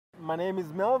My name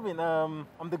is Melvin.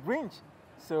 I'm the Grinch.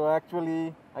 So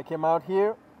actually, I came out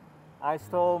here. I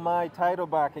stole my title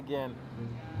back again.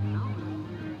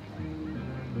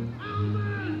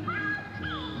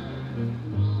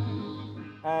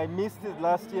 I missed it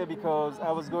last year because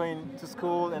I was going to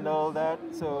school and all that.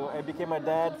 So I became a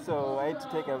dad, so I had to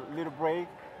take a little break,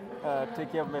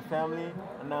 take care of my family,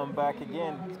 and now I'm back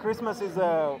again. Christmas is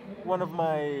one of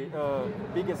my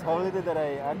biggest holidays that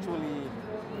I actually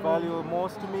value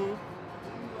most to me.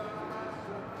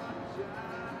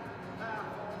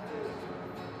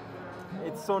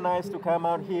 It's so nice to come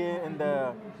out here and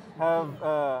have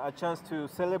a chance to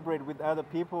celebrate with other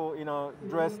people,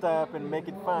 dressed up and make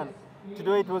it fun.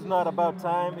 Today it was not about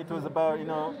time, it was about,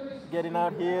 getting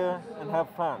out here and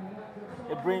have fun.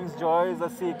 It brings joys. I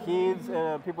see kids,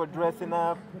 people dressing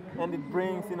up, and it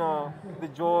brings, the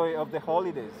joy of the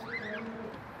holidays.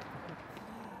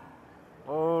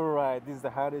 All right, this is the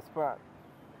hardest part.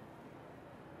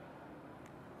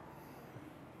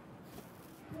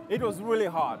 It was really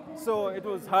hard. So it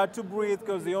was hard to breathe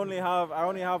because I only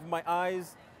have my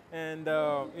eyes, and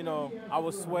I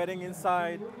was sweating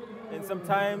inside. And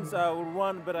sometimes I would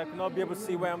run, but I could not be able to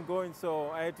see where I'm going. So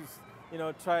I had to,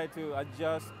 try to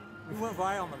adjust. We went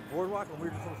by on the boardwalk and we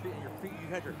were just on the street, and your feet, you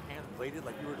had your hands bladed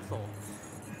like you were just so.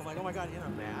 I'm like, oh my God, in a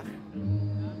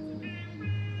mask.